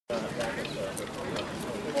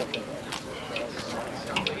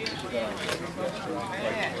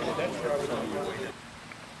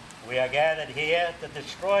We are gathered here to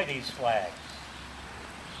destroy these flags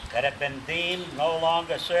that have been deemed no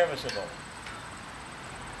longer serviceable.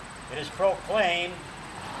 It is proclaimed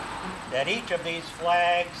that each of these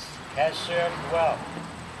flags has served well.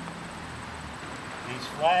 These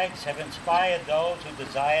flags have inspired those who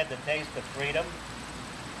desired the taste of freedom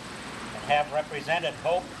and have represented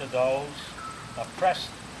hope to those oppressed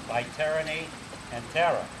by tyranny and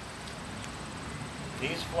terror.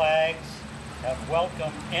 These flags have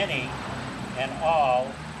welcomed any and all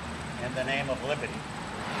in the name of liberty.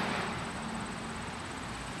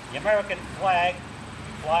 The American flag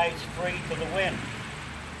flies free to the wind.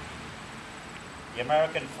 The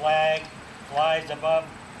American flag flies above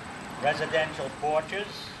residential porches,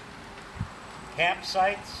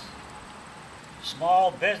 campsites,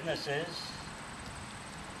 small businesses,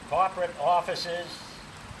 corporate offices,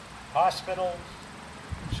 hospitals,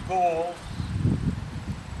 schools,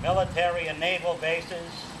 military and naval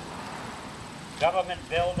bases, government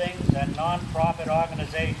buildings, and non-profit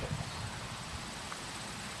organizations.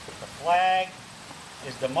 The flag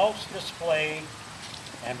is the most displayed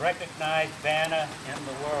and recognized banner in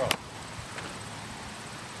the world.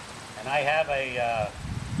 And I have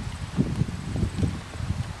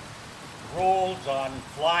rules on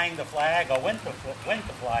flying the flag, or when to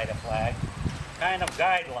fly the flag, kind of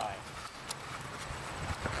guidelines.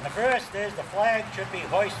 And the first is the flag should be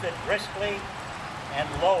hoisted briskly and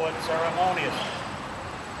lowered ceremoniously.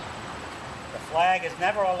 The flag is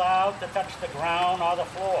never allowed to touch the ground or the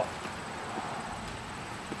floor.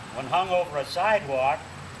 When hung over a sidewalk,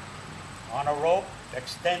 on a rope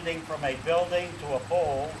extending from a building to a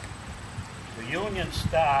pole, the Union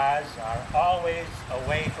stars are always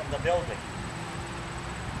away from the building.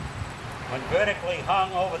 When vertically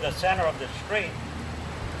hung over the center of the street,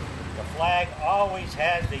 the flag always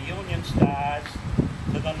has the Union stars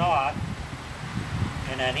to the north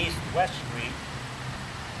in an east-west street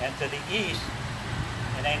and to the east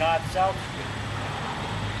in a north-south street.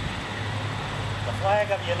 The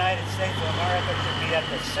flag of the United States of America should be at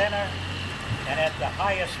the center and at the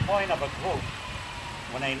highest point of a group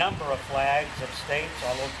when a number of flags of states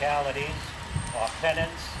or localities or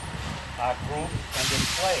pennants are grouped and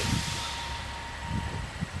displayed.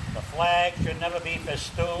 The flag should never be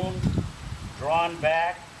festooned, drawn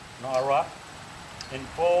back, nor up in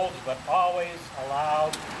folds, but always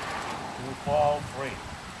allowed to fall free.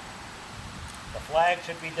 The flag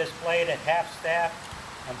should be displayed at half-staff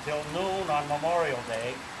until noon on Memorial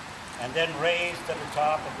Day, and then raised to the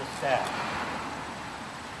top of the staff.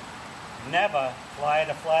 Never fly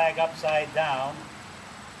the flag upside down,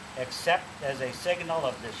 except as a signal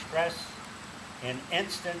of distress in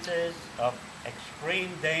instances of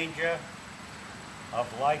extreme danger of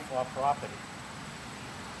life or property.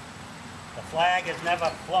 The flag is never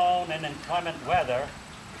flown in inclement weather,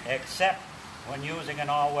 except when using an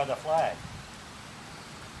all-weather flag.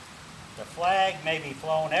 The flag may be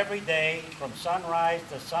flown every day from sunrise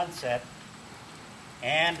to sunset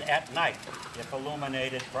and at night if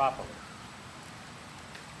illuminated properly.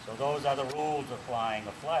 So those are the rules of flying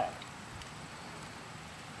a flag.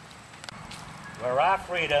 Where our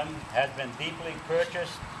freedom has been deeply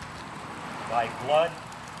purchased by blood,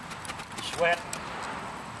 sweat,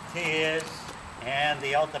 tears, and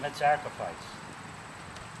the ultimate sacrifice,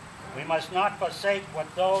 we must not forsake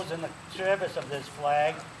what those in the service of this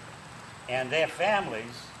flag and their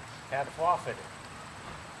families have forfeited.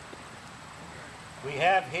 We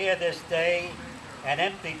have here this day an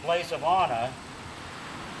empty place of honor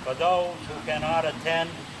for those who cannot attend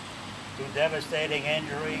to devastating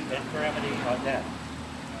injury, infirmity, or death.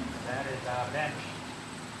 That is our bench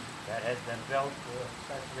that has been built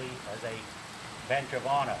especially as a bench of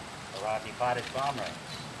honor for our departed comrades.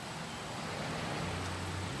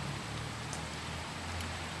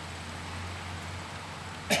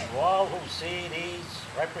 To all who see these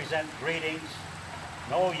represent greetings,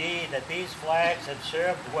 know ye that these flags have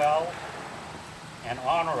served well and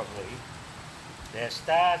honorably. Their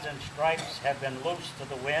stars and stripes have been loosed to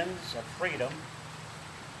the winds of freedom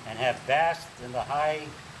and have basked in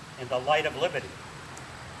the light of liberty.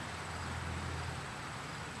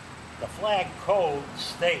 The flag code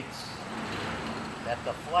states that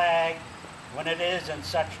the flag, when it is in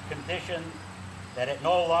such condition that it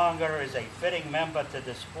no longer is a fitting member to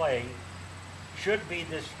display, should be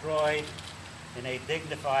destroyed in a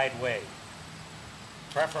dignified way,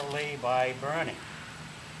 preferably by burning.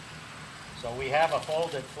 So we have a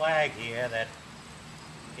folded flag here that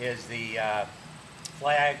is the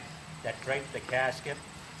flag that draped the casket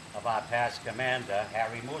of our past commander,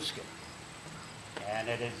 Harry Musket. And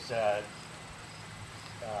it is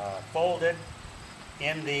folded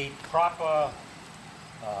in the proper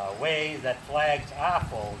way that flags are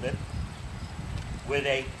folded, with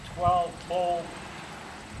a 12-fold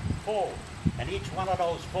fold. And each one of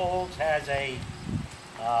those folds has a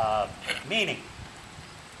meaning.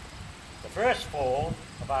 The first fold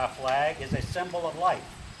of our flag is a symbol of life.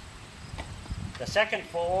 The second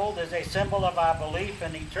fold is a symbol of our belief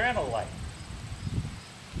in eternal life.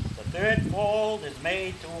 The third fold is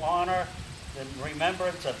made to honor the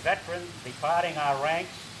remembrance of veterans departing our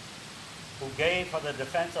ranks who gave for the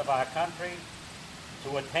defense of our country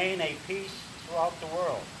to attain a peace throughout the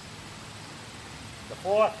world. The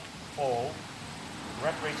fourth fold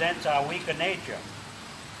represents our weaker nature,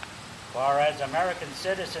 for as American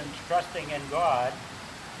citizens trusting in God,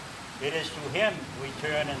 it is to Him we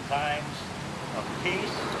turn in times of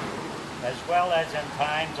peace as well as in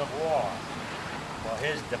times of war for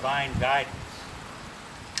His divine guidance.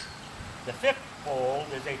 The fifth fold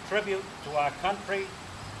is a tribute to our country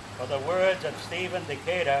for the words of Stephen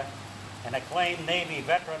Decatur, an acclaimed Navy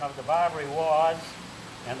veteran of the Barbary Wars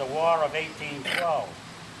and the War of 1812.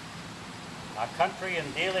 Our country,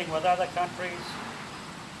 in dealing with other countries,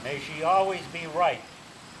 may she always be right,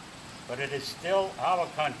 but it is still our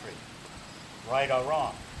country, right or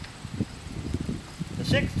wrong. The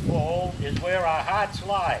sixth fold is where our hearts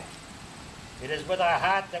lie. It is with our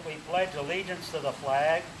heart that we pledge allegiance to the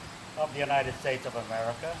flag of the United States of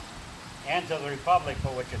America and to the republic for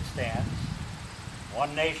which it stands,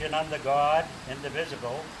 one nation under God,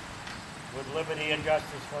 indivisible, with liberty and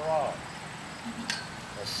justice for all.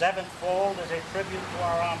 The seventh fold is a tribute to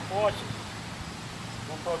our armed forces,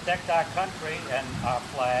 who protect our country and our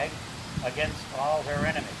flag against all her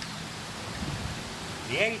enemies.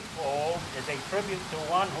 The eighth fold is a tribute to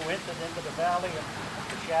one who entered into the valley of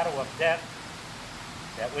the shadow of death,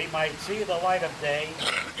 that we might see the light of day,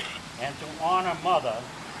 and to honor Mother,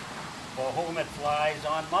 for whom it flies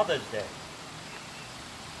on Mother's Day.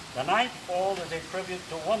 The ninth fold is a tribute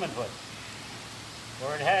to womanhood,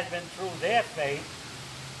 for it has been through their faith,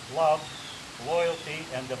 love, loyalty,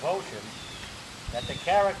 and devotion that the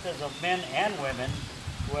characters of men and women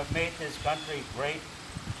who have made this country great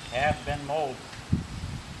have been molded.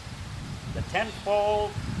 The tenth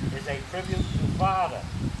fold is a tribute to Father,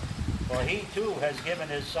 for He too has given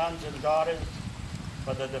His sons and daughters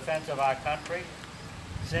for the defense of our country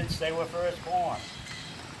since they were first born.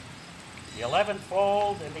 The 11th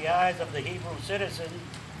fold, in the eyes of the Hebrew citizen,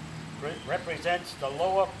 represents the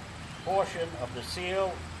lower portion of the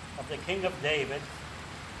seal of the King of David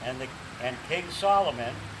and King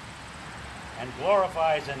Solomon, and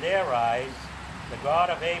glorifies in their eyes the God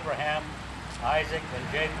of Abraham, Isaac,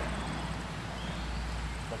 and Jacob.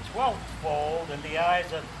 The 12th fold, in the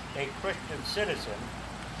eyes of a Christian citizen,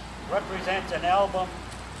 represents an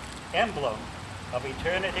emblem of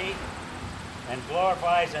eternity and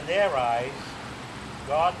glorifies in their eyes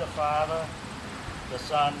God the Father, the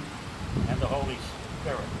Son, and the Holy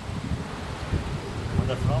Spirit. When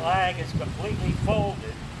the flag is completely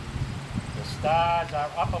folded, the stars are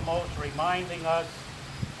uppermost, reminding us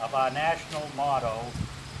of our national motto,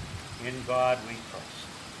 "In God We Trust."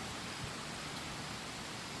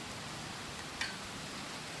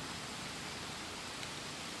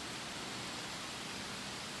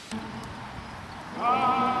 Ah!